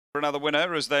for another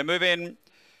winner as they move in.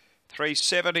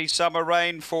 370 Summer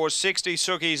Rain, 460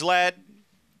 Sookie's Lad.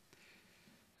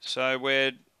 So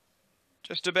we're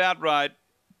just about right.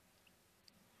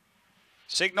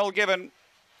 Signal given.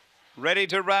 Ready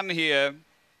to run here.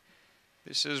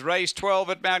 This is race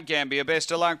 12 at Mount Gambier.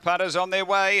 Best of luck punters on their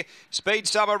way. Speed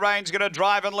Summer Rain's going to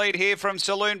drive and lead here from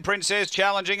Saloon Princess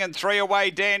challenging, and 3 away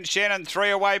Dan Shen and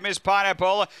 3 away Miss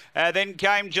Pineapple. Then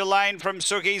came Jelaine from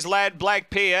Sookie's Lad,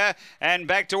 Black Pier, and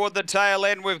back toward the tail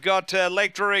end we've got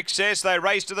Lectra Excess. They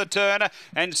race to the turn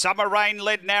and Summer Rain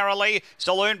led narrowly.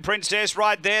 Saloon Princess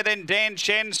right there, then Dan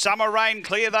Shen. Summer Rain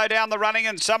clear though down the running,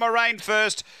 and Summer Rain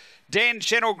first. Dan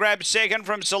Shen will grab second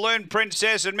from Saloon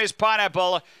Princess and Miss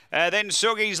Pineapple. Then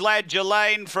Sookie's Lad,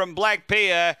 Jelaine from Black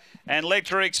Pier, and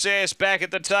Lectra Excess back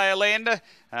at the tail end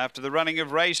after the running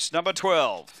of race number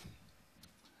 12.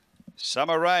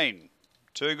 Summer Rain,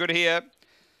 too good here.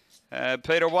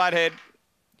 Peter Whitehead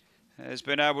has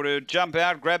been able to jump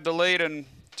out, grab the lead, and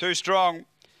too strong.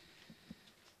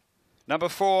 Number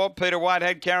 4, Peter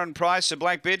Whitehead, Karen Price, a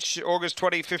Black Bitch, August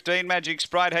 2015, Magic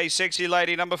Sprite, Hey Sexy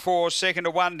Lady, number 4, second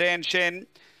to 1, Dan Shen.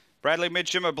 Bradley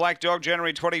Mitchum, a Black Dog,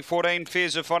 January 2014,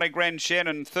 Fears of Phonic, Grand Shen,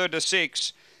 and third to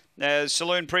 6.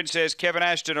 Saloon Princess, Kevin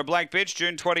Ashton, a Black Bitch,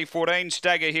 June 2014,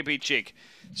 Stagger Hippie Chick.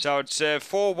 So it's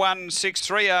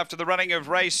 4-1-6-3 after the running of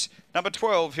race number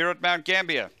 12 here at Mount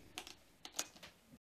Gambier.